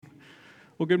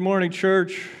Well, good morning,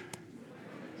 church.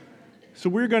 So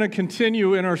we're going to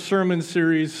continue in our sermon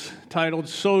series titled,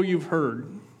 So You've Heard.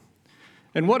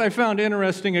 And what I found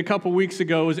interesting a couple weeks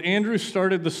ago is Andrew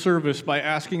started the service by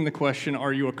asking the question,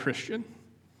 are you a Christian?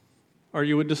 Are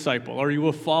you a disciple? Are you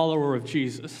a follower of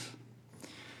Jesus?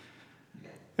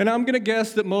 And I'm going to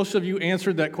guess that most of you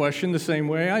answered that question the same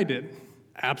way I did.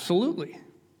 Absolutely.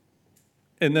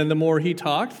 And then the more he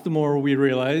talked, the more we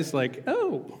realized,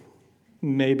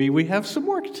 maybe we have some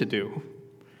work to do.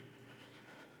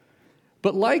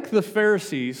 But like the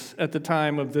Pharisees at the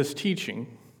time of this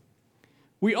teaching,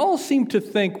 we all seem to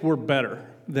think we're better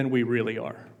than we really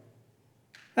are.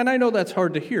 And I know that's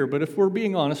hard to hear, but if we're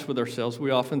being honest with ourselves,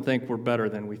 we often think we're better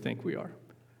than we think we are.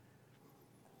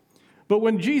 But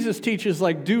when Jesus teaches,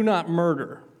 do not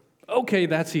murder, okay,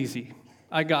 that's easy.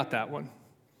 I got that one.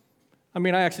 I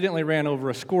accidentally ran over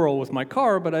a squirrel with my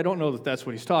car, but I don't know that that's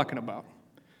what he's talking about.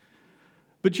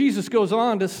 But Jesus goes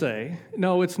on to say,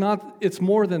 no, it's not. It's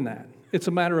more than that. It's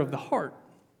a matter of the heart.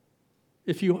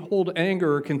 If you hold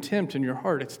anger or contempt in your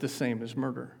heart, it's the same as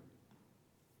murder.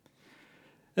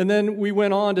 And then we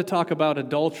went on to talk about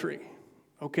adultery.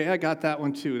 Okay, I got that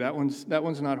one too. That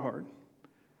one's not hard.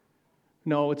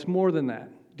 No, it's more than that.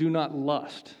 Do not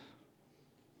lust.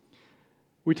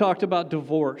 We talked about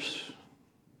divorce.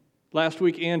 Last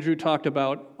week, Andrew talked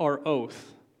about our oath,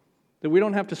 that we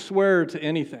don't have to swear to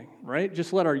anything, right?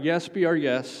 Just let our yes be our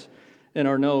yes and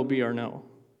our no be our no.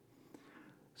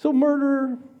 So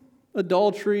murder,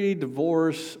 adultery,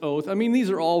 divorce, oath,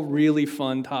 these are all really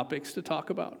fun topics to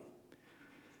talk about.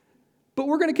 But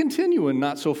we're going to continue in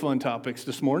not so fun topics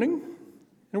this morning,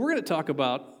 and we're going to talk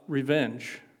about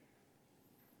revenge,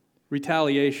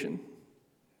 retaliation,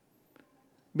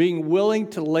 being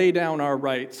willing to lay down our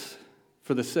rights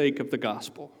for the sake of the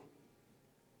gospel.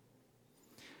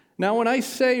 Now, when I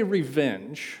say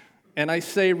revenge and I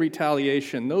say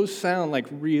retaliation, those sound like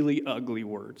really ugly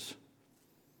words.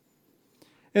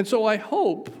 And so I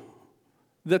hope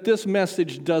that this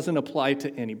message doesn't apply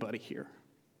to anybody here,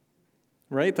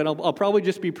 right? That I'll probably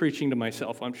just be preaching to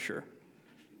myself, I'm sure.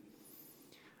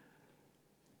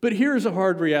 But here's a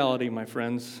hard reality, my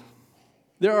friends.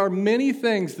 There are many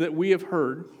things that we have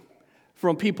heard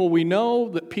from people we know,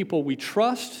 that people we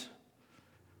trust.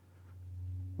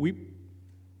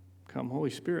 Come, Holy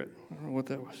Spirit. I don't know what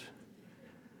that was.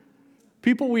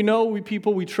 People we know,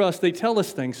 people we trust, they tell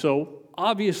us things, so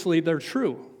obviously they're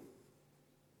true.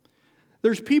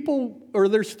 There's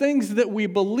things that we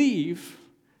believe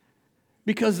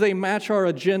because they match our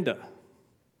agenda.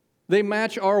 They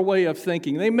match our way of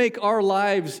thinking. They make our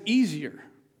lives easier.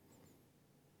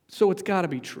 So it's got to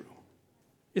be true.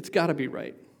 It's got to be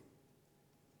right.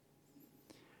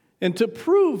 And to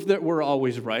prove that we're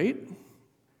always right,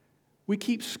 we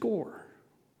keep score.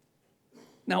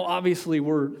 Now, obviously,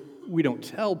 we don't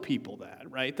tell people that,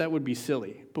 right? That would be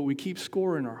silly. But we keep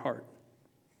score in our heart.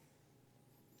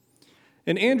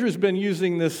 And Andrew's been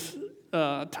using this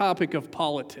topic of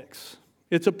politics.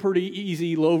 It's a pretty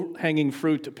easy, low-hanging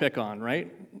fruit to pick on,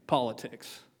 right?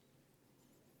 Politics.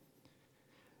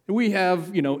 We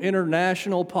have,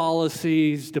 international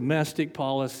policies, domestic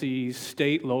policies,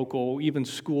 state, local, even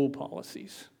school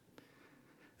policies.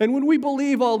 And when we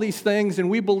believe all these things and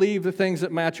we believe the things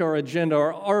that match our agenda,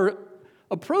 our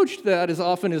approach to that is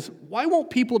why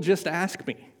won't people just ask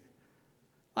me?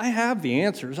 I have the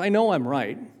answers. I know I'm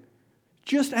right.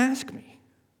 Just ask me.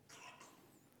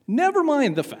 Never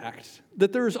mind the fact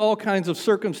that there's all kinds of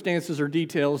circumstances or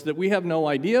details that we have no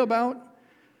idea about,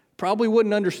 probably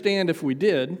wouldn't understand if we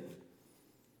did,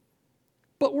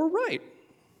 but we're right.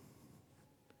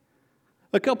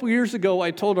 A couple years ago,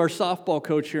 I told our softball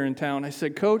coach here in town, I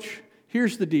said, Coach,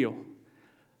 here's the deal.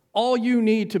 All you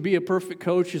need to be a perfect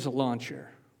coach is a lawn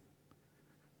chair.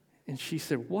 And she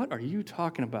said, what are you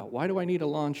talking about? Why do I need a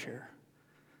lawn chair?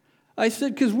 I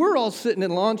said, because we're all sitting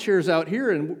in lawn chairs out here,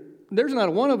 and there's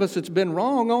not one of us that's been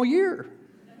wrong all year.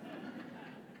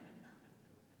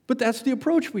 But that's the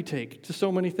approach we take to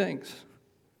so many things.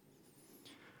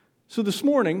 So this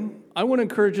morning, I want to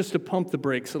encourage us to pump the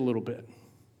brakes a little bit,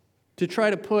 to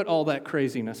try to put all that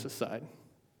craziness aside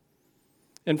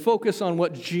and focus on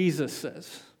what Jesus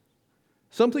says,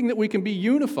 something that we can be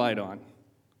unified on.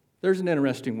 There's an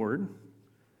interesting word.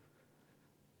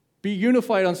 Be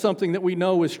unified on something that we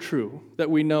know is true, that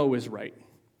we know is right.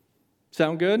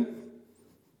 Sound good?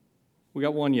 We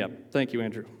got one yep. Thank you,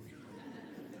 Andrew.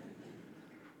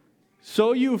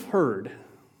 So you've heard.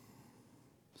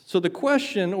 So the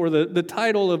question or the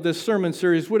title of this sermon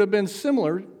series would have been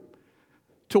similar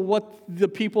to what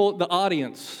the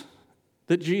audience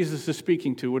that Jesus is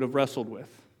speaking to would have wrestled with.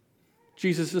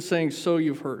 Jesus is saying, so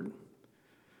you've heard.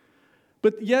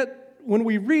 But yet, when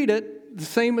we read it, the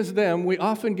same as them, we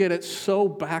often get it so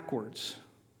backwards.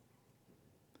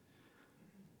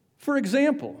 For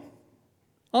example,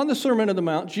 on the Sermon on the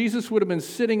Mount, Jesus would have been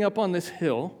sitting up on this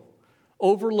hill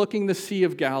overlooking the Sea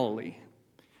of Galilee.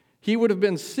 He would have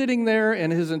been sitting there,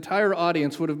 and his entire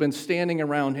audience would have been standing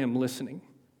around him listening.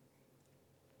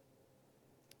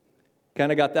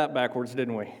 Kind of got that backwards,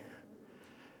 didn't we?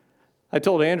 I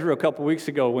told Andrew a couple weeks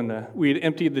ago when we had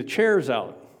emptied the chairs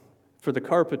out for the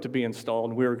carpet to be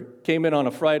installed, and we came in on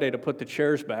a Friday to put the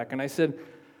chairs back, and I said,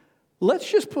 let's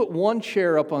just put one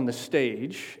chair up on the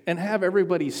stage and have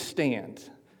everybody stand.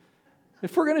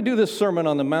 If we're going to do this Sermon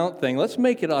on the Mount thing, let's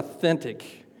make it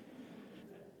authentic.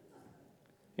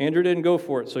 Andrew didn't go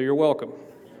for it, so you're welcome.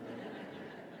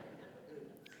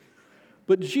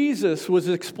 But Jesus was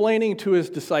explaining to his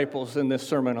disciples in this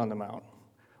Sermon on the Mount,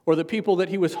 or the people that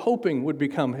he was hoping would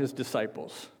become his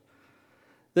disciples,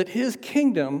 that his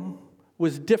kingdom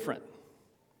was different.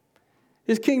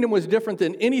 His kingdom was different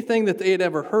than anything that they had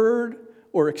ever heard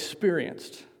or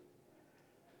experienced.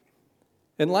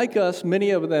 And like us,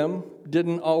 many of them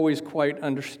didn't always quite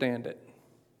understand it,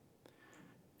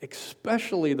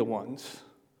 especially the ones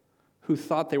who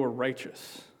thought they were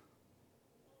righteous.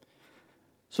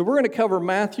 So we're going to cover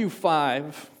Matthew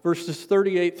 5, verses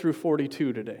 38 through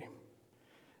 42 today.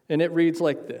 And it reads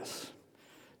like this.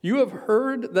 You have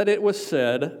heard that it was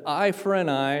said, eye for an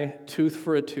eye, tooth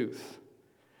for a tooth.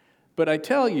 But I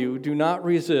tell you, do not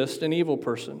resist an evil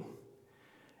person.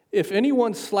 If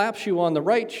anyone slaps you on the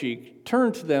right cheek,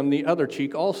 turn to them the other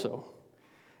cheek also.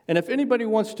 And if anybody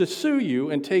wants to sue you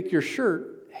and take your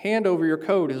shirt, hand over your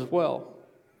coat as well.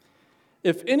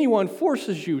 If anyone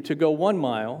forces you to go 1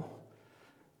 mile,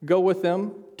 go with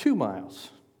them 2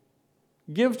 miles.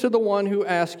 Give to the one who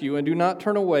asks you, and do not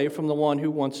turn away from the one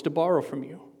who wants to borrow from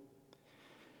you.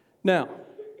 Now,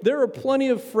 there are plenty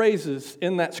of phrases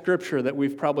in that scripture that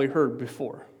we've probably heard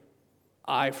before.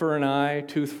 Eye for an eye,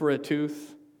 tooth for a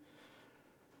tooth,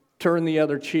 turn the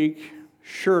other cheek,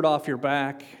 shirt off your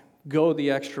back, go the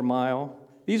extra mile.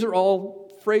 These are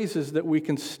all phrases that we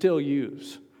can still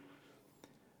use.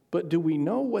 But do we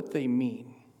know what they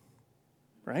mean?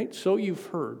 Right? So you've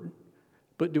heard,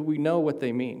 but do we know what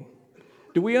they mean?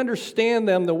 Do we understand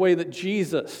them the way that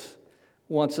Jesus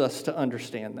wants us to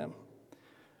understand them?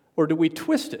 Or do we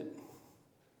twist it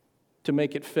to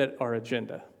make it fit our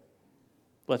agenda?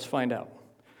 Let's find out.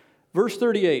 Verse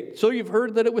 38, so you've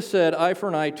heard that it was said, eye for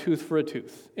an eye, tooth for a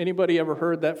tooth. Anybody ever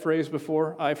heard that phrase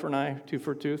before? Eye for an eye, tooth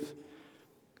for a tooth?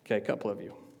 Okay, a couple of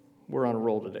you. We're on a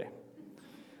roll today.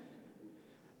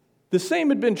 The same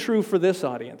had been true for this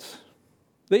audience.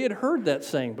 They had heard that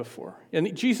saying before.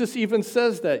 And Jesus even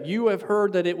says that, you have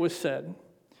heard that it was said.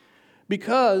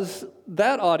 Because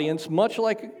that audience, much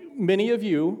like many of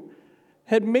you,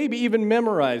 had maybe even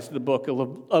memorized the book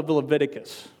of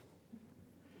Leviticus.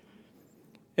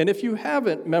 And if you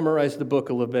haven't memorized the book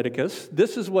of Leviticus,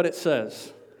 this is what it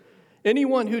says.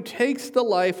 Anyone who takes the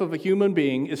life of a human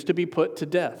being is to be put to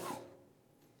death.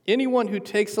 Anyone who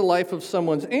takes the life of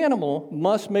someone's animal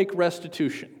must make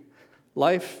restitution,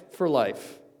 life for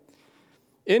life.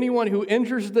 Anyone who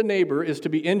injures the neighbor is to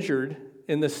be injured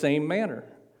in the same manner.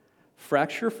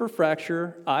 Fracture for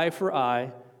fracture, eye for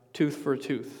eye, tooth for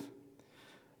tooth.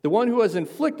 The one who has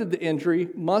inflicted the injury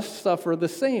must suffer the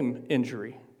same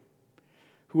injury.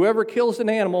 Whoever kills an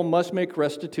animal must make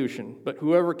restitution, but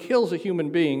whoever kills a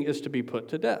human being is to be put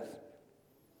to death.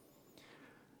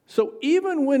 So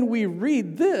even when we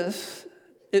read this,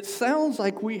 it sounds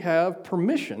like we have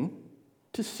permission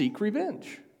to seek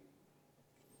revenge.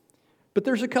 But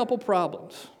there's a couple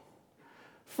problems.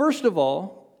 First of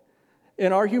all,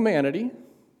 in our humanity,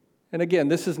 and again,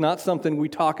 this is not something we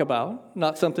talk about,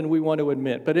 not something we want to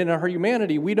admit, but in our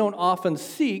humanity, we don't often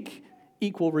seek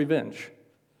equal revenge.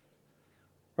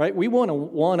 Right? We want to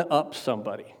one-up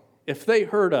somebody. If they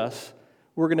hurt us,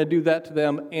 we're going to do that to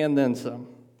them and then some.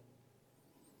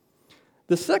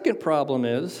 The second problem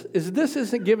is this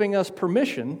isn't giving us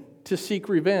permission to seek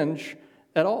revenge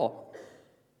at all.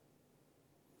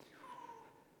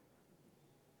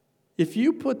 If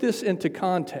you put this into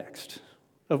context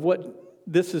of what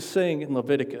this is saying in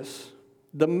Leviticus,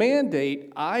 the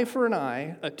mandate, eye for an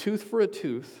eye, a tooth for a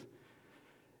tooth,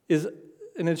 is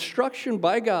an instruction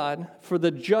by God for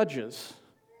the judges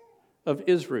of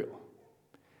Israel.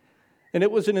 And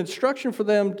it was an instruction for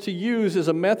them to use as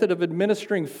a method of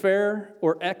administering fair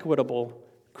or equitable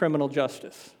criminal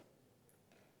justice.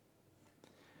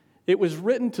 It was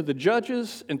written to the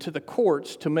judges and to the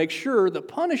courts to make sure the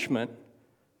punishment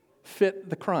fit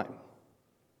the crime.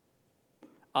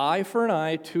 Eye for an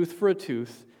eye, tooth for a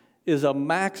tooth is a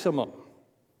maximum,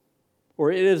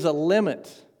 or it is a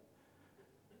limit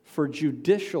for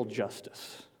judicial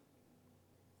justice.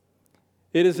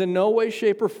 It is in no way,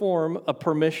 shape, or form a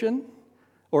permission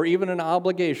or even an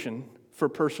obligation for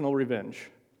personal revenge.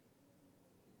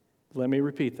 Let me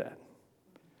repeat that.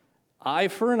 Eye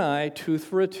for an eye, tooth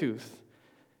for a tooth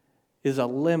is a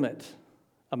limit,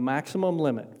 a maximum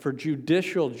limit for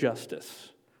judicial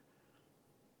justice.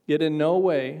 It in no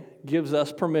way gives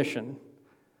us permission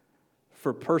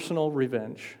for personal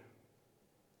revenge.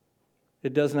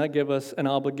 It does not give us an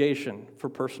obligation for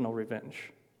personal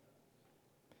revenge.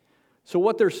 So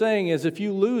what they're saying is if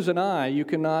you lose an eye,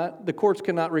 the courts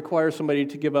cannot require somebody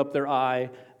to give up their eye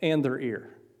and their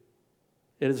ear.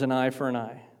 It is an eye for an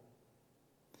eye.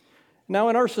 Now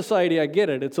in our society, I get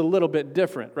it. It's a little bit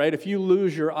different, right? If you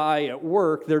lose your eye at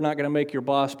work, they're not going to make your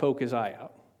boss poke his eye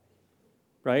out,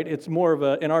 right?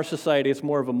 In our society, it's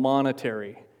more of a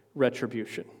monetary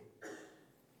retribution.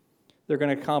 They're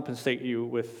going to compensate you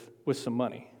with some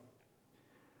money.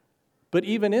 But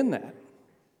even in that,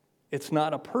 it's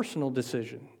not a personal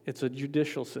decision. It's a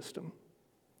judicial system.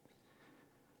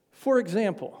 For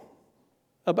example,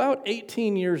 about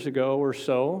 18 years ago or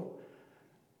so,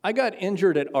 I got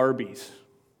injured at Arby's.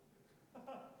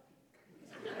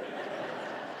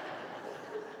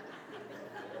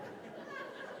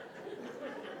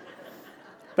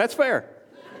 That's fair.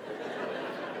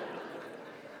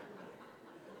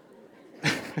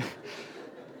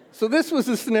 So this was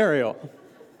the scenario.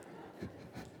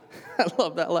 I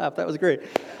love that laugh. That was great.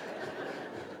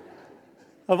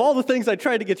 Of all the things I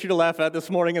tried to get you to laugh at this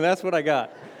morning, and that's what I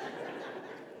got.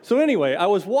 So anyway, I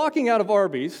was walking out of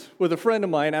Arby's with a friend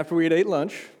of mine after we had ate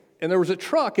lunch, and there was a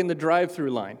truck in the drive-through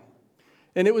line.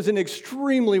 And it was an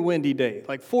extremely windy day,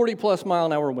 like 40-plus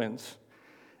mile-an-hour winds.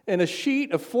 And a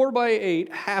sheet of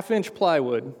 4x8 half-inch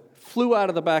plywood flew out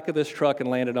of the back of this truck and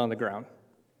landed on the ground.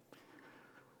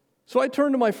 So I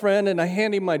turned to my friend, and I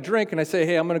hand him my drink, and I say,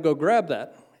 hey, I'm going to go grab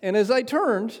that. And as I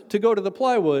turned to go to the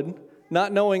plywood,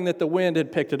 not knowing that the wind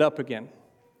had picked it up again,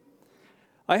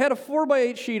 I had a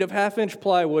 4x8 sheet of half-inch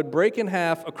plywood break in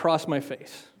half across my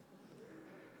face.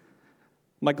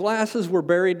 My glasses were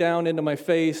buried down into my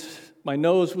face. My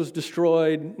nose was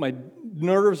destroyed. My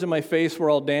nerves in my face were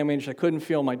all damaged. I couldn't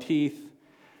feel my teeth.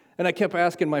 And I kept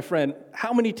asking my friend,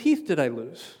 how many teeth did I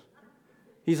lose?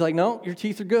 He's like, no, your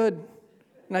teeth are good.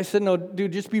 And I said, no,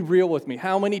 dude, just be real with me.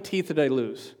 How many teeth did I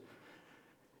lose?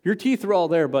 Your teeth are all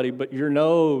there, buddy, but your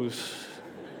nose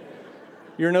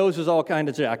is all kind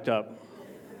of jacked up.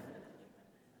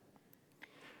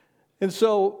 And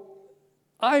so,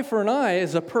 eye for an eye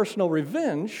is a personal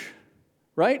revenge,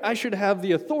 right? I should have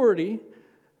the authority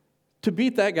to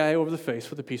beat that guy over the face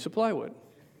with a piece of plywood.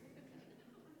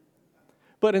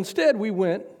 But instead, we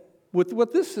went with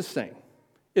what this is saying.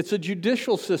 It's a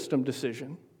judicial system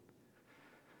decision.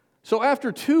 So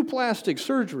after 2 plastic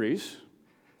surgeries,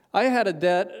 I had a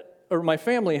debt, or my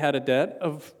family had a debt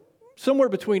of somewhere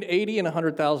between $80,000 and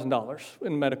 $100,000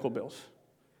 in medical bills.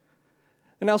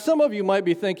 And now some of you might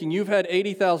be thinking, you've had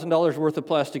 $80,000 worth of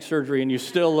plastic surgery and you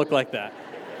still look like that.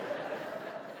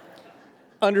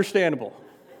 Understandable.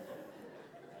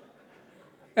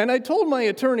 And I told my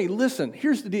attorney, listen,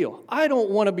 here's the deal. I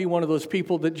don't want to be one of those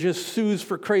people that just sues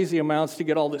for crazy amounts to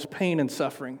get all this pain and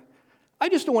suffering. I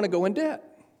just don't want to go in debt.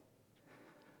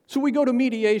 So we go to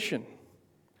mediation.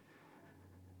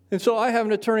 And so I have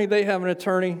an attorney, they have an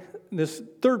attorney. This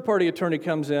third-party attorney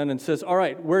comes in and says, all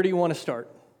right, where do you want to start?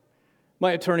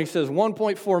 My attorney says,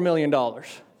 $1.4 million.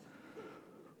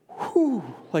 Whew,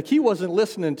 like he wasn't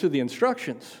listening to the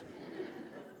instructions.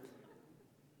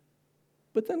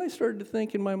 But then I started to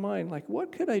think in my mind, like,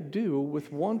 what could I do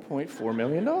with $1.4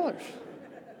 million?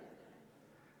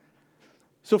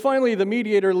 So finally, the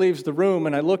mediator leaves the room,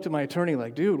 and I looked at my attorney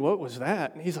like, dude, what was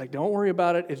that? And he's like, don't worry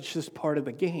about it. It's just part of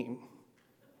the game.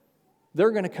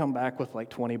 They're going to come back with like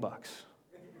 $20.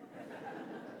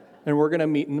 And we're going to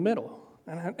meet in the middle.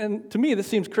 And to me, this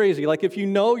seems crazy. Like, if you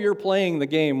know you're playing the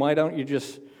game, why don't you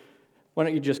just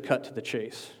cut to the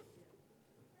chase?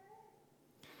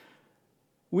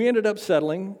 We ended up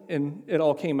settling, and it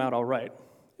all came out all right.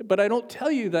 But I don't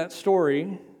tell you that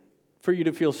story for you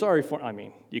to feel sorry for. I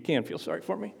mean, you can feel sorry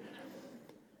for me.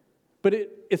 But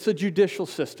it's a judicial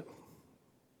system.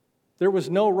 There was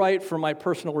no right for my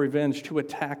personal revenge to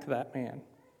attack that man.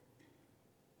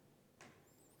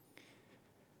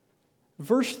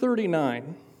 Verse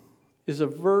 39 is a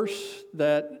verse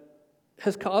that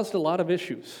has caused a lot of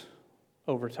issues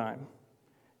over time.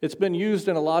 It's been used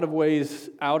in a lot of ways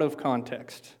out of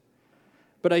context.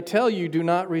 But I tell you, do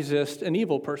not resist an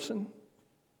evil person.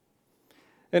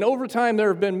 And over time, there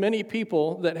have been many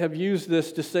people that have used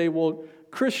this to say, well,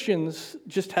 Christians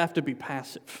just have to be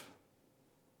passive,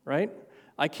 right?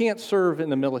 I can't serve in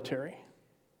the military.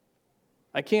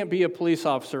 I can't be a police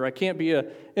officer. I can't be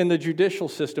in the judicial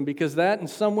system, because that in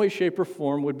some way, shape, or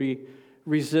form would be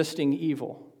resisting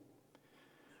evil.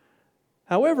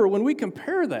 However, when we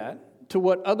compare that to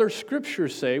what other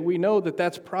scriptures say, we know that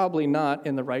that's probably not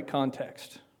in the right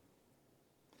context.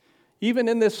 Even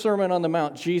in this Sermon on the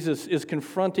Mount, Jesus is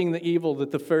confronting the evil that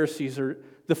the Pharisees are,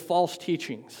 the false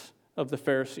teachings of the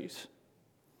Pharisees.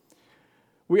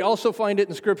 We also find it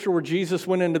in Scripture where Jesus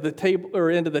went into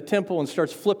the temple and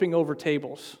starts flipping over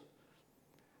tables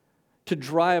to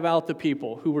drive out the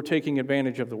people who were taking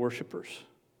advantage of the worshipers.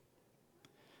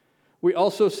 We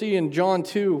also see in John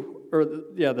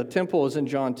 2, the temple is in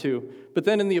John 2, but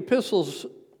then in the epistles,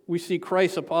 we see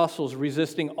Christ's apostles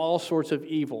resisting all sorts of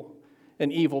evil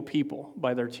and evil people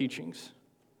by their teachings.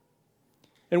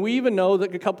 And we even know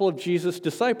that a couple of Jesus'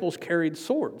 disciples carried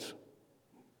swords.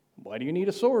 Why do you need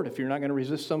a sword if you're not going to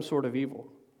resist some sort of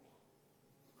evil?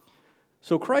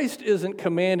 So Christ isn't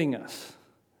commanding us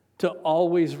to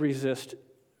always resist,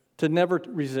 to never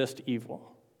resist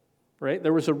evil, right?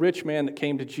 There was a rich man that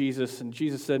came to Jesus, and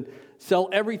Jesus said, "Sell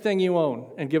everything you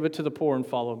own and give it to the poor and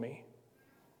follow me."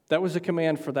 That was a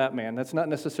command for that man. That's not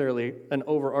necessarily an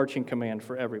overarching command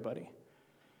for everybody.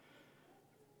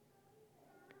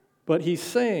 But he's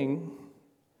saying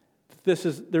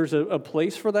there's a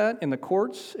place for that in the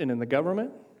courts and in the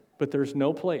government, but there's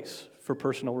no place for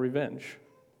personal revenge.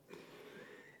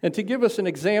 And to give us an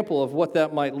example of what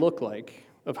that might look like,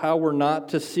 of how we're not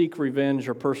to seek revenge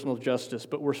or personal justice,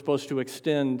 but we're supposed to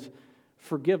extend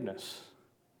forgiveness.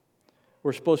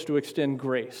 We're supposed to extend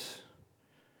grace.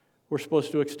 We're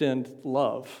supposed to extend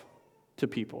love to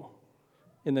people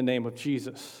in the name of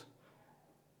Jesus,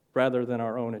 rather than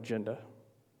our own agenda.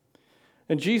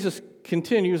 And Jesus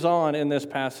continues on in this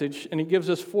passage, and he gives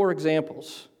us 4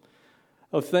 examples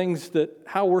of things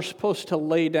how we're supposed to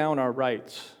lay down our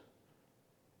rights.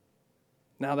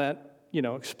 Now that,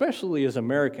 especially as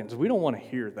Americans, we don't want to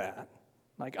hear that.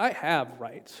 Like, I have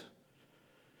rights.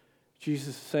 Jesus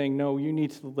is saying, no, you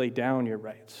need to lay down your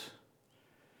rights.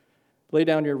 Lay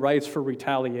down your rights for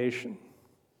retaliation,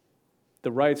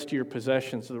 the rights to your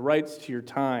possessions, the rights to your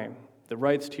time, the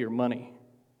rights to your money.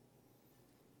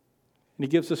 And he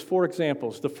gives us 4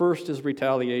 examples. The first is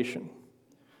retaliation.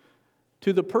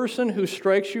 To the person who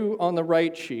strikes you on the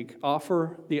right cheek,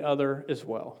 offer the other as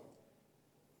well.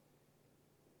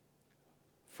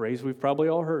 Phrase we've probably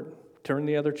all heard, turn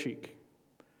the other cheek.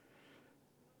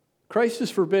 Christ is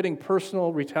forbidding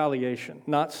personal retaliation,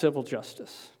 not civil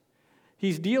justice.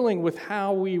 He's dealing with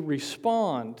how we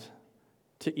respond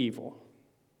to evil.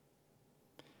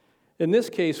 In this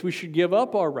case, we should give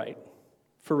up our right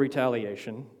for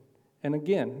retaliation and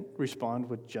again respond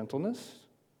with gentleness,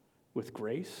 with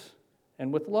grace,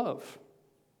 and with love.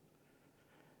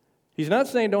 He's not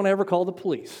saying don't ever call the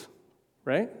police,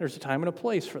 right? There's a time and a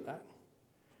place for that.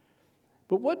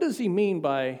 But what does he mean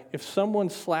by if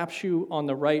someone slaps you on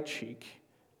the right cheek,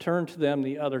 turn to them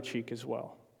the other cheek as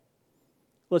well?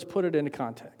 Let's put it into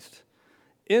context.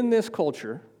 In this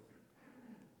culture,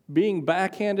 being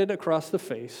backhanded across the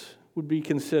face would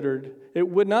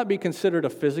not be considered a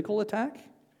physical attack.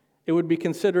 It would be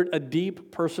considered a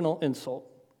deep personal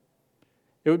insult.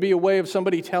 It would be a way of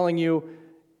somebody telling you,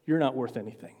 you're not worth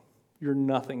anything. You're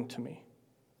nothing to me.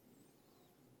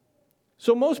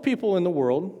 So most people in the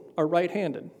world are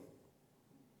right-handed.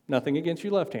 Nothing against you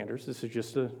left-handers. This is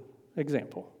just an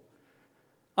example.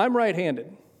 I'm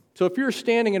right-handed. So if you're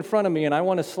standing in front of me and I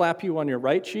want to slap you on your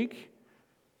right cheek,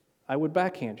 I would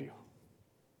backhand you.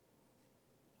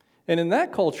 And in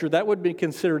that culture, that would be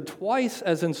considered twice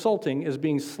as insulting as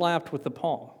being slapped with the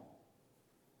palm.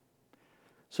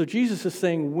 So Jesus is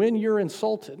saying, when you're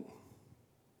insulted,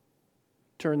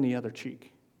 turn the other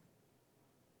cheek.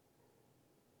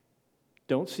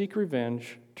 Don't seek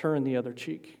revenge, turn the other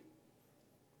cheek.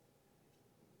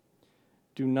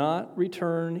 Do not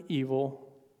return evil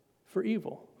for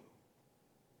evil.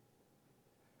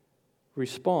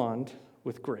 Respond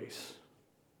with grace.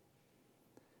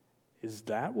 Is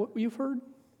that what you've heard?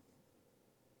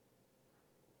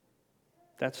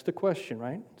 That's the question,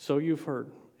 right? So you've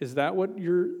heard. Is that what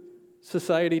your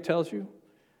society tells you?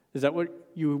 Is that what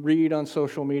you read on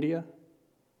social media?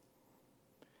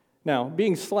 Now,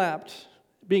 being slapped,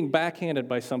 being backhanded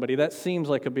by somebody, that seems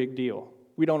like a big deal.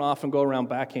 We don't often go around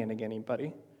backhanding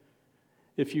anybody.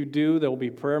 If you do, there will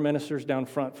be prayer ministers down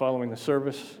front following the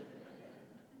service.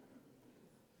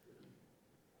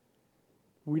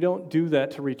 We don't do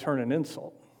that to return an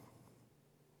insult.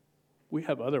 We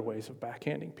have other ways of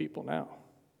backhanding people now.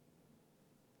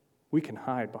 We can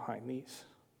hide behind these.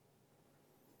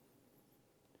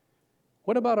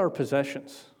 What about our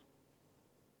possessions?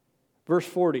 Verse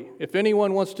 40, if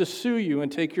anyone wants to sue you and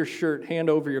take your shirt, hand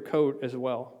over your coat as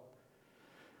well.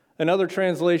 Another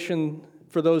translation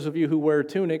for those of you who wear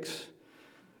tunics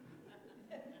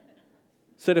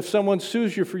said, if someone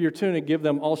sues you for your tunic, give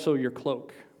them also your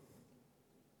cloak.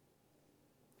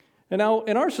 And now,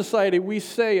 in our society, we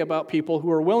say about people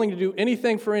who are willing to do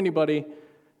anything for anybody,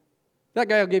 that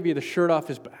guy will give you the shirt off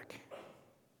his back.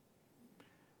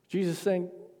 Jesus is saying,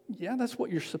 yeah, that's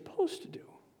what you're supposed to do.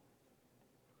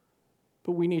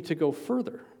 But we need to go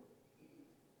further.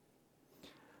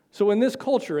 So in this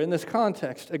culture, in this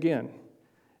context, again,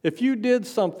 if you did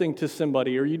something to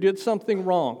somebody or you did something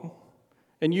wrong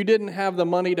and you didn't have the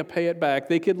money to pay it back,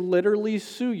 they could literally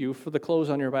sue you for the clothes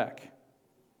on your back.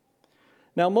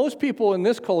 Now, most people in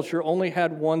this culture only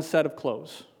had one set of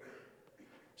clothes.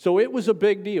 So it was a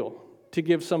big deal to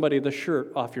give somebody the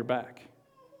shirt off your back.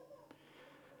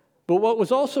 But what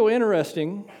was also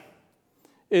interesting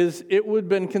is it would have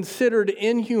been considered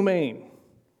inhumane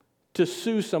to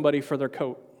sue somebody for their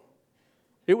coat.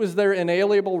 It was their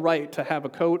inalienable right to have a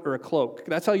coat or a cloak.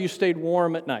 That's how you stayed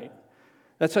warm at night.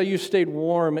 That's how you stayed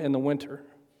warm in the winter.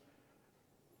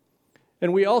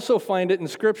 And we also find it in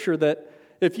Scripture that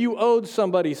if you owed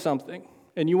somebody something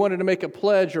and you wanted to make a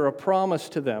pledge or a promise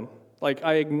to them, like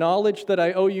I acknowledge that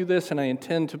I owe you this and I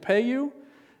intend to pay you,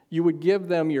 you would give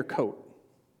them your coat.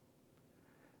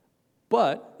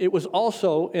 But it was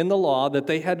also in the law that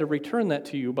they had to return that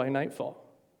to you by nightfall.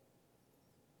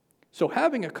 So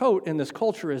having a coat in this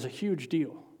culture is a huge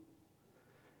deal.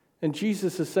 And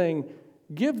Jesus is saying,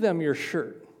 give them your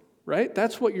shirt, right?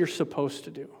 That's what you're supposed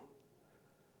to do.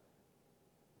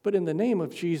 But in the name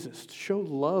of Jesus, show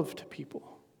love to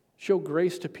people. Show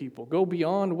grace to people. Go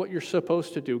beyond what you're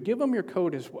supposed to do. Give them your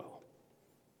coat as well.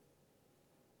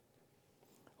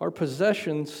 Our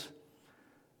possessions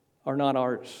are not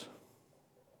ours,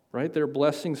 right? They're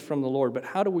blessings from the Lord. But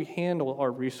how do we handle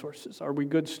our resources? Are we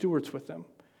good stewards with them?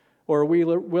 Or are we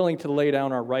willing to lay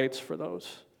down our rights for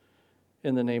those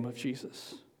in the name of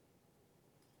Jesus?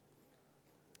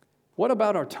 What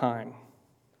about our time?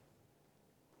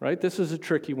 Right? This is a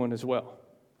tricky one as well.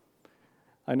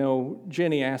 I know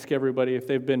Jenny asked everybody if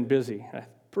they've been busy.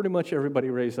 Pretty much everybody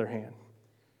raised their hand.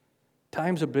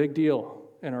 Time's a big deal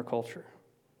in our culture.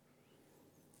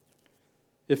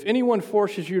 If anyone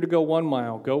forces you to go 1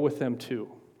 mile, go with them 2.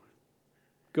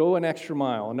 Go an extra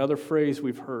mile, another phrase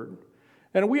we've heard.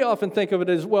 And we often think of it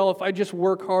as, well, if I just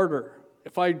work harder,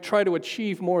 if I try to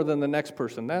achieve more than the next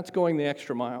person, that's going the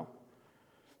extra mile.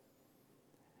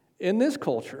 In this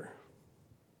culture,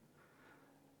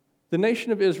 the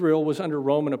nation of Israel was under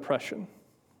Roman oppression,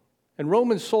 and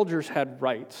Roman soldiers had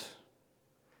rights.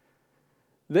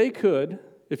 They could,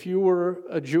 if you were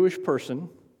a Jewish person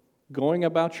going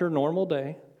about your normal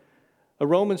day, a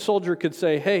Roman soldier could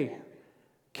say, hey,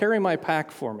 carry my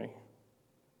pack for me.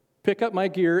 Pick up my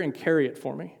gear and carry it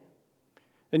for me.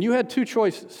 And you had 2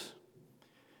 choices.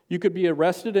 You could be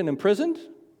arrested and imprisoned,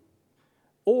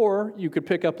 or you could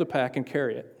pick up the pack and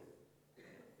carry it.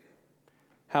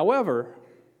 However,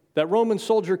 that Roman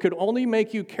soldier could only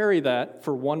make you carry that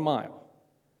for 1 mile.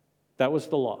 That was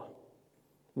the law.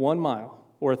 1 mile,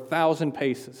 or 1,000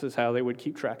 paces is how they would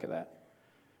keep track of that.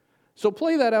 So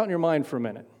play that out in your mind for a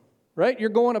minute, right? You're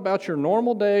going about your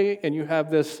normal day, and you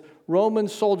have this Roman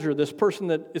soldier, this person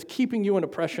that is keeping you in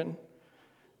oppression,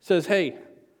 says, hey,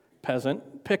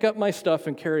 peasant, pick up my stuff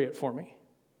and carry it for me.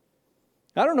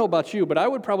 I don't know about you, but I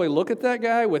would probably look at that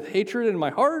guy with hatred in my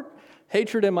heart,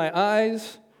 hatred in my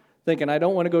eyes, thinking, I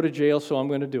don't want to go to jail, so I'm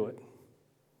going to do it.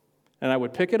 And I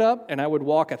would pick it up, and I would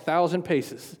walk 1,000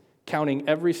 paces, counting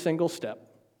every single step.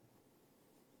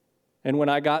 And when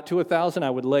I got to 1,000, I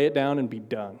would lay it down and be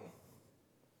done.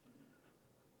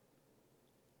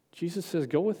 Jesus says,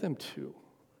 go with them too.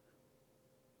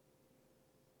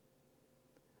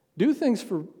 Do things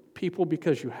for people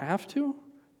because you have to,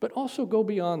 but also go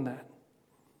beyond that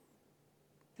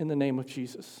in the name of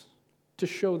Jesus to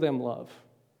show them love.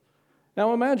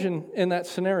 Now imagine in that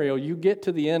scenario, you get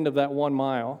to the end of that 1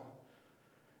 mile,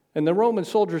 and the Roman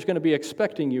soldier is going to be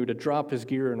expecting you to drop his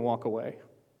gear and walk away.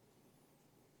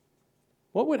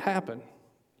 What would happen,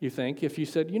 you think, if you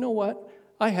said, you know what,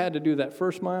 I had to do that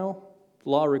first mile, the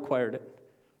law required it.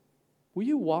 Will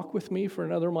you walk with me for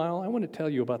another mile? I want to tell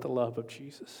you about the love of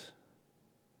Jesus.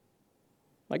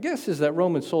 My guess is that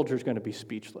Roman soldier is going to be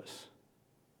speechless.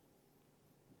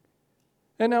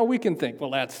 And now we can think,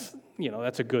 well, that's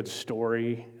a good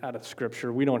story out of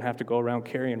Scripture. We don't have to go around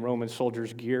carrying Roman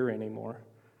soldiers' gear anymore.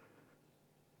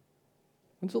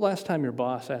 When's the last time your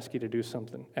boss asked you to do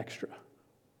something extra?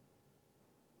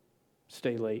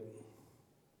 Stay late.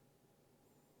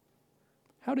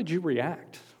 How did you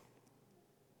react?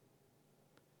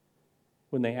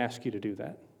 when they ask you to do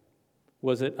that?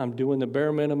 Was it, I'm doing the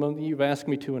bare minimum that you've asked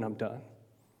me to and I'm done?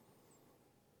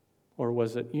 Or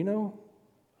was it,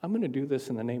 I'm going to do this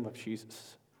in the name of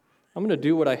Jesus. I'm going to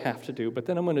do what I have to do, but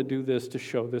then I'm going to do this to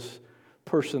show this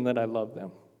person that I love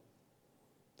them,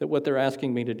 that what they're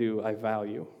asking me to do, I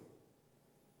value.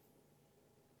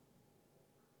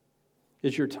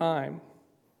 Is your time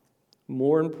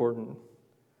more important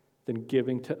than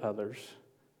giving to others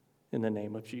in the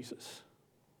name of Jesus?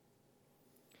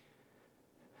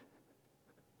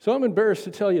 So I'm embarrassed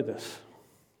to tell you this,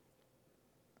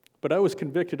 but I was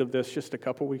convicted of this just a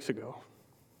couple weeks ago.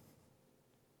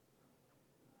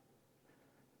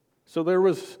 So there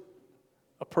was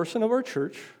a person of our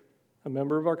church, a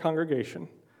member of our congregation,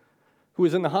 who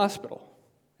was in the hospital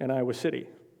in Iowa City.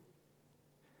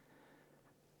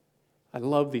 I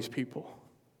love these people.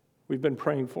 We've been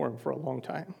praying for him for a long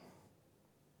time.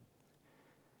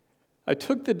 I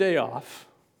took the day off,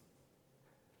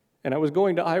 and I was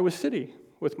going to Iowa City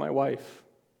with my wife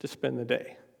to spend the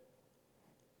day.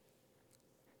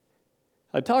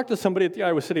 I talked to somebody at the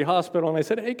Iowa City Hospital, and I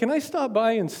said, hey, can I stop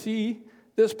by and see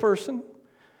this person?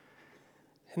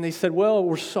 And they said, well,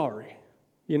 we're sorry.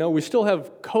 We still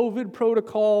have COVID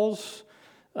protocols.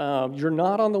 You're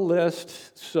not on the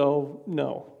list, so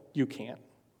no, you can't.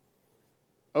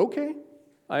 Okay,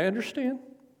 I understand.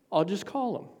 I'll just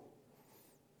call them.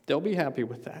 They'll be happy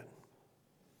with that.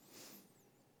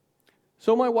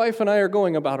 So my wife and I are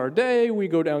going about our day. We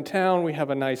go downtown. We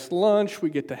have a nice lunch. We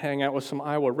get to hang out with some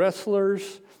Iowa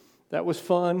wrestlers. That was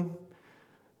fun.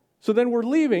 So then we're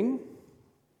leaving,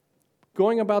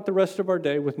 going about the rest of our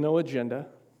day with no agenda,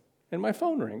 and my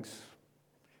phone rings.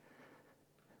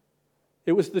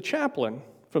 It was the chaplain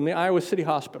from the Iowa City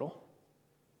Hospital.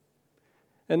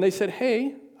 And they said,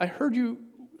 hey, I heard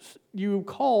you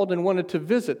called and wanted to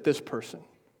visit this person,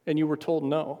 and you were told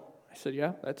no. I said,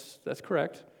 yeah, that's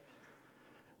correct.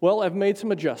 Well, I've made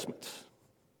some adjustments.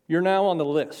 You're now on the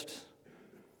list.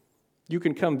 You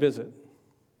can come visit.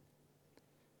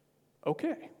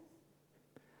 Okay.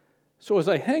 So as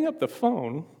I hang up the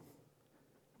phone,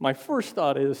 my first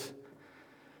thought is,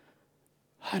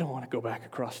 I don't want to go back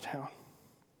across town.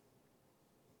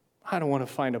 I don't want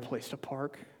to find a place to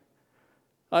park.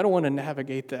 I don't want to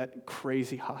navigate that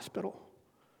crazy hospital.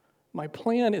 My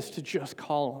plan is to just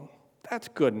call them. That's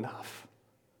good enough.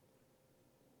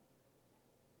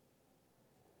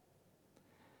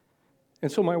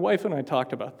 And so my wife and I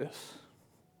talked about this.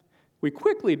 We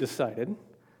quickly decided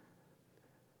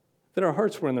that our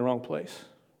hearts were in the wrong place.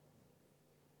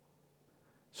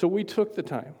 So we took the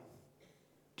time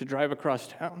to drive across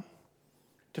town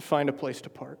to find a place to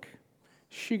park.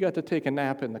 She got to take a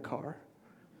nap in the car.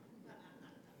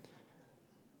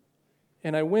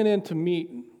 And I went in to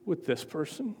meet with this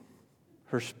person.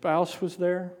 Her spouse was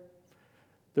there.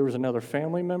 There was another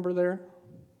family member there.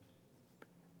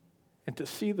 And to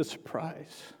see the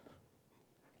surprise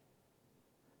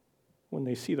when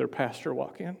they see their pastor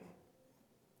walk in.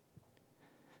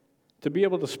 To be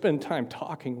able to spend time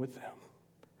talking with them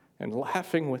and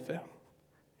laughing with them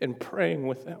and praying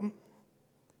with them.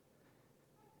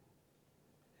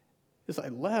 As I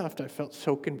left, I felt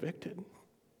so convicted.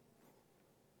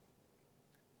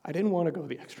 I didn't want to go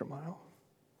the extra mile.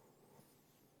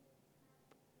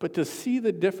 But to see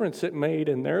the difference it made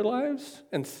in their lives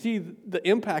and see the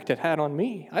impact it had on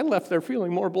me, I left there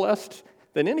feeling more blessed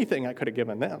than anything I could have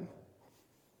given them.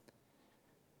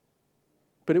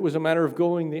 But it was a matter of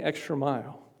going the extra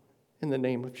mile in the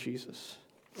name of Jesus.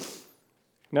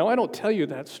 Now, I don't tell you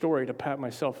that story to pat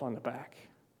myself on the back,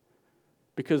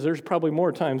 because there's probably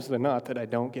more times than not that I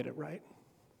don't get it right.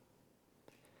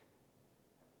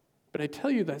 But I tell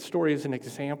you that story as an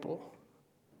example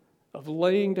of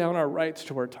laying down our rights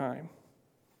to our time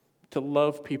to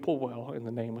love people well in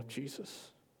the name of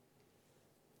Jesus.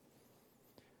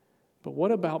 But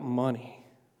what about money?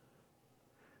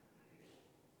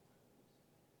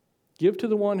 Give to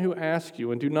the one who asks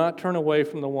you, and do not turn away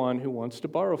from the one who wants to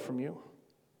borrow from you.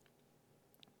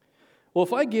 Well,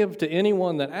 if I give to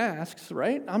anyone that asks,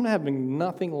 right, I'm having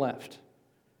nothing left.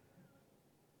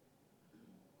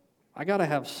 I got to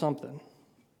have something.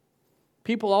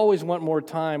 People always want more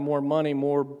time, more money,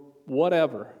 more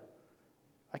whatever.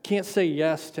 I can't say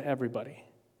yes to everybody.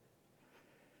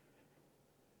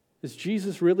 Is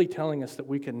Jesus really telling us that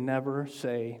we can never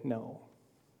say no?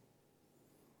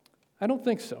 I don't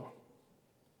think so.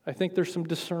 I think there's some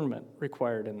discernment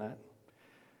required in that.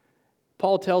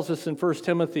 Paul tells us in 1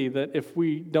 Timothy that if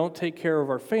we don't take care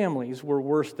of our families, we're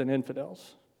worse than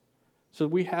infidels. So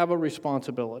we have a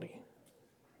responsibility.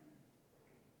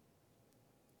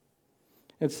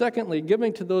 And secondly,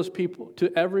 giving to those people,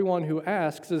 to everyone who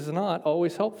asks, is not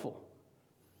always helpful.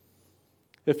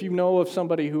 If you know of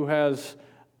somebody who has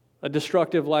a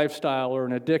destructive lifestyle or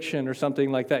an addiction or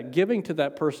something like that, giving to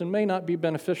that person may not be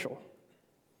beneficial.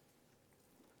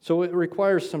 So it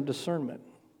requires some discernment.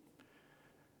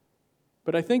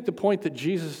 But I think the point that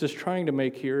Jesus is trying to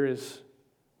make here is,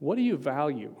 what do you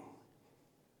value?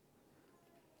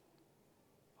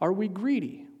 Are we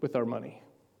greedy with our money?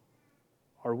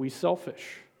 Are we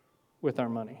selfish with our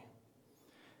money?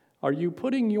 Are you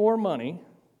putting your money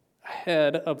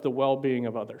ahead of the well-being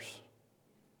of others?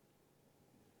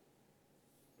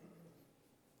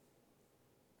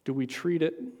 Do we treat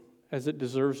it as it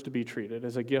deserves to be treated,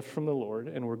 as a gift from the Lord,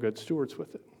 and we're good stewards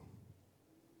with it?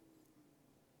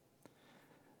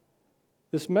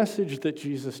 This message that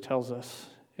Jesus tells us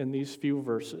in these few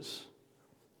verses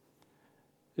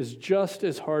is just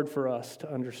as hard for us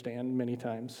to understand many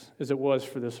times as it was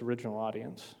for this original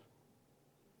audience.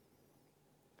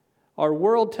 Our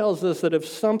world tells us that if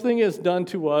something is done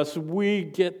to us, we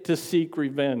get to seek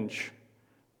revenge.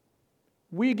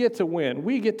 We get to win.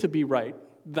 We get to be right.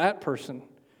 That person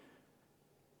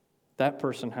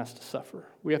has to suffer.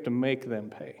 We have to make them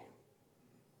pay.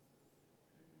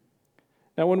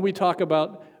 Now, when we talk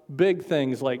about big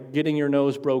things like getting your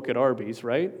nose broke at Arby's,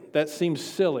 right? That seems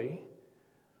silly.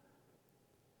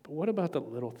 But what about the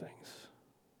little things?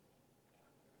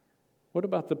 What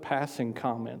about the passing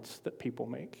comments that people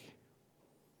make?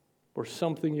 Or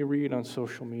something you read on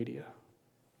social media?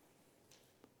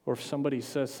 Or if somebody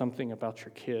says something about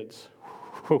your kids?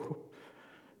 It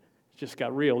just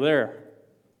got real there.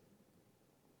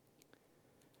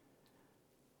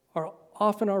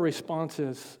 Often our response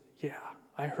is, yeah,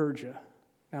 I heard you.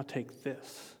 Now take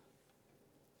this.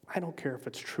 I don't care if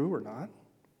it's true or not.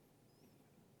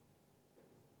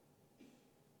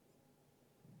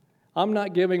 I'm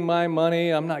not giving my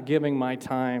money, I'm not giving my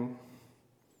time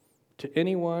to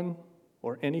anyone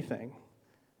or anything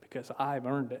because I've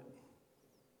earned it.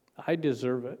 I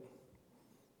deserve it.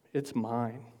 It's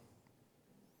mine.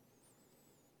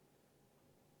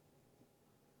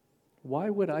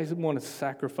 Why would I want to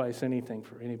sacrifice anything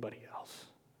for anybody else?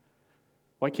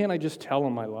 Why can't I just tell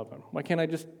them I love them? Why can't I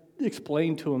just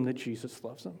explain to them that Jesus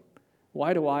loves them?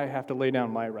 Why do I have to lay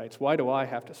down my rights? Why do I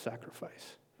have to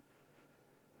sacrifice?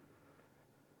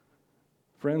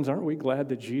 Friends, aren't we glad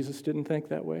that Jesus didn't think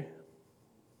that way?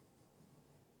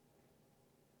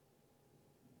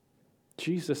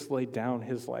 Jesus laid down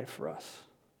his life for us.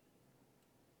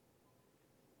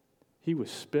 He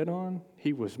was spit on,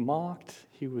 he was mocked,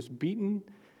 he was beaten,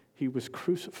 he was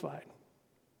crucified.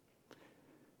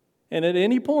 And at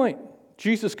any point,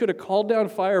 Jesus could have called down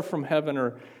fire from heaven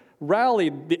or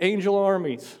rallied the angel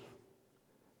armies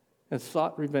and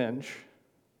sought revenge.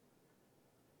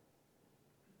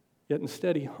 Yet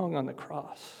instead, he hung on the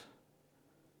cross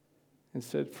and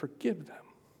said, "Forgive them,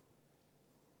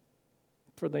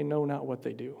 for they know not what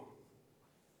they do."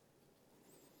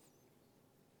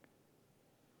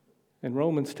 And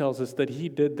Romans tells us that he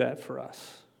did that for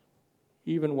us,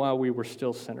 even while we were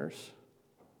still sinners.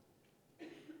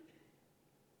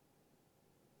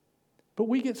 But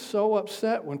we get so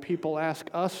upset when people ask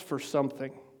us for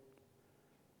something.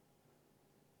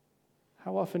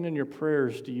 How often in your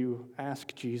prayers do you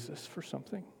ask Jesus for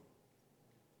something?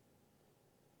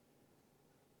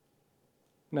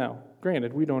 Now,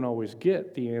 granted, we don't always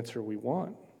get the answer we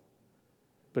want.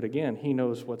 But again, he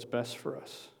knows what's best for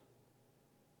us.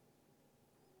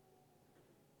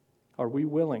 Are we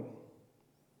willing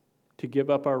to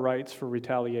give up our rights for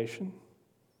retaliation?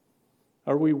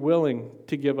 Are we willing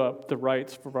to give up the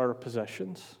rights for our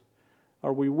possessions?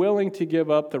 Are we willing to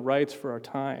give up the rights for our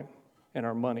time and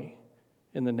our money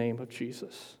in the name of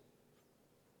Jesus?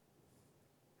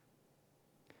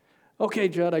 Okay,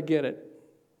 Judd, I get it.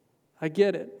 I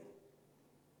get it.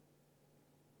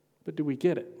 But do we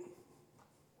get it?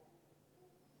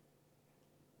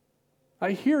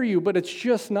 I hear you, but it's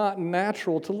just not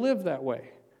natural to live that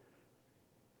way.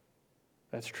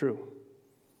 That's true.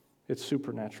 It's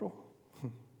supernatural.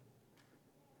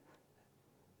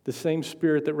 The same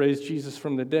Spirit that raised Jesus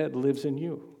from the dead lives in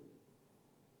you.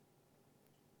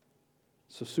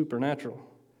 So supernatural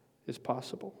is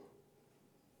possible.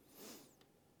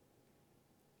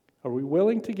 Are we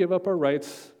willing to give up our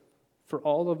rights for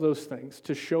all of those things,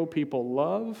 to show people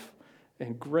love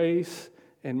and grace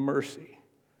and mercy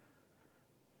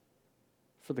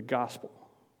for the gospel,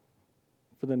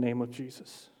 for the name of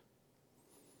Jesus?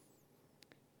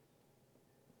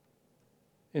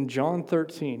 In John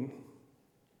 13,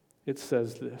 it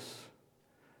says this: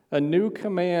 "A new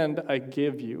command I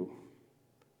give you,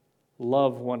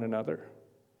 love one another.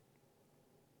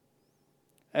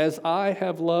 As I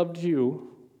have loved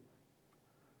you,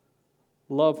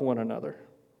 love one another.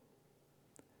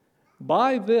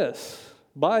 By this,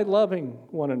 by loving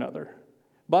one another,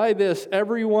 by this,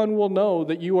 everyone will know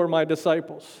that you are my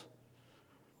disciples.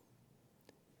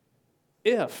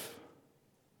 If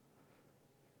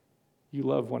you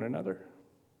love one another.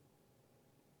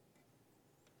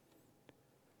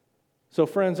 So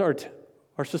friends, our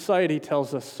society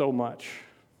tells us so much,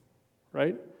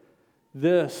 right?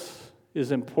 This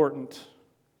is important.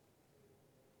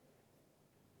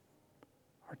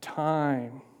 Our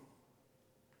time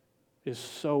is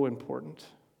so important.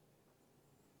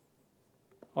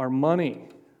 Our money,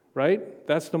 right?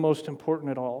 That's the most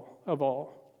important of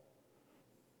all.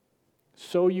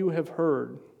 So you have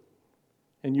heard,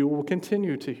 and you will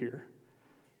continue to hear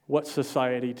what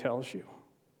society tells you.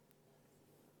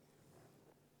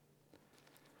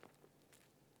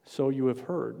 So you have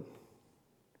heard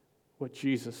what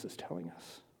Jesus is telling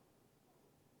us.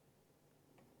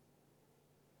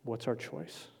 What's our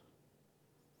choice?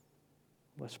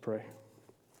 Let's pray.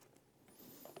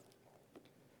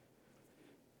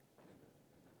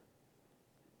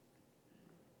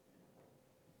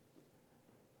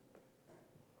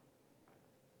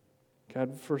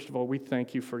 God, first of all, we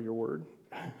thank you for your word.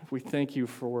 We thank you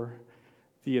for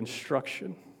the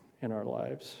instruction in our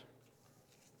lives.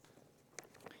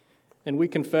 And we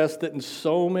confess that in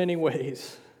so many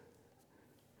ways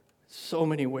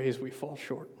we fall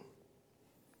short.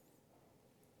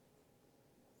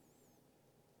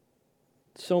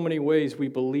 So many ways we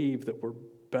believe that we're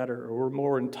better or we're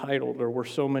more entitled or we're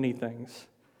so many things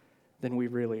than we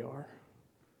really are.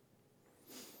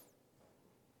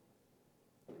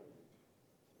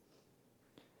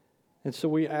 And so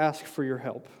we ask for your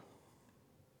help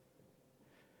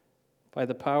by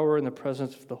the power and the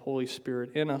presence of the Holy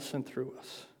Spirit in us and through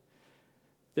us,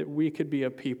 that we could be a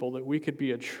people, that we could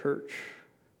be a church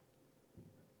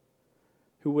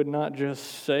who would not just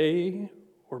say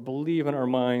or believe in our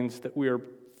minds that we are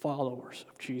followers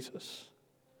of Jesus,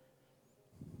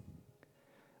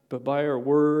 but by our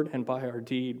word and by our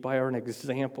deed, by our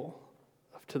example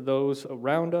to those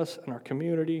around us in our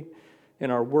community, in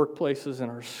our workplaces, in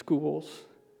our schools,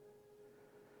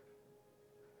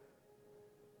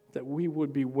 that we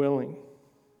would be willing,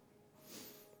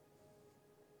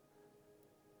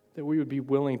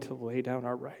 to lay down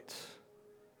our rights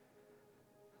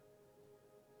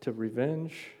to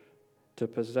revenge, to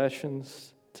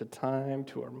possessions, to time,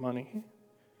 to our money.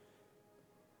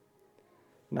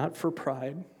 Not for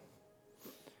pride,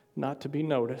 not to be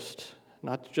noticed,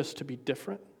 not just to be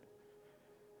different,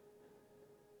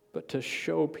 but to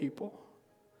show people,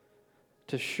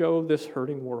 to show this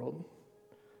hurting world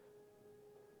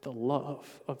the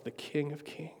love of the King of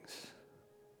Kings.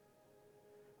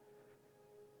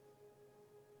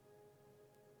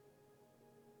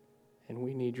 And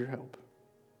we need your help.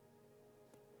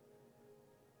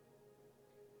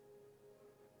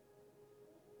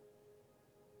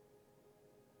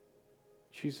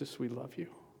 Jesus, we love you.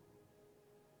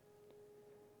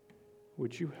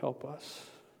 Would you help us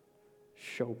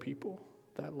show people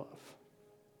that love?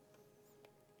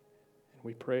 And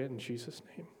we pray it in Jesus'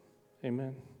 name.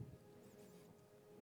 Amen.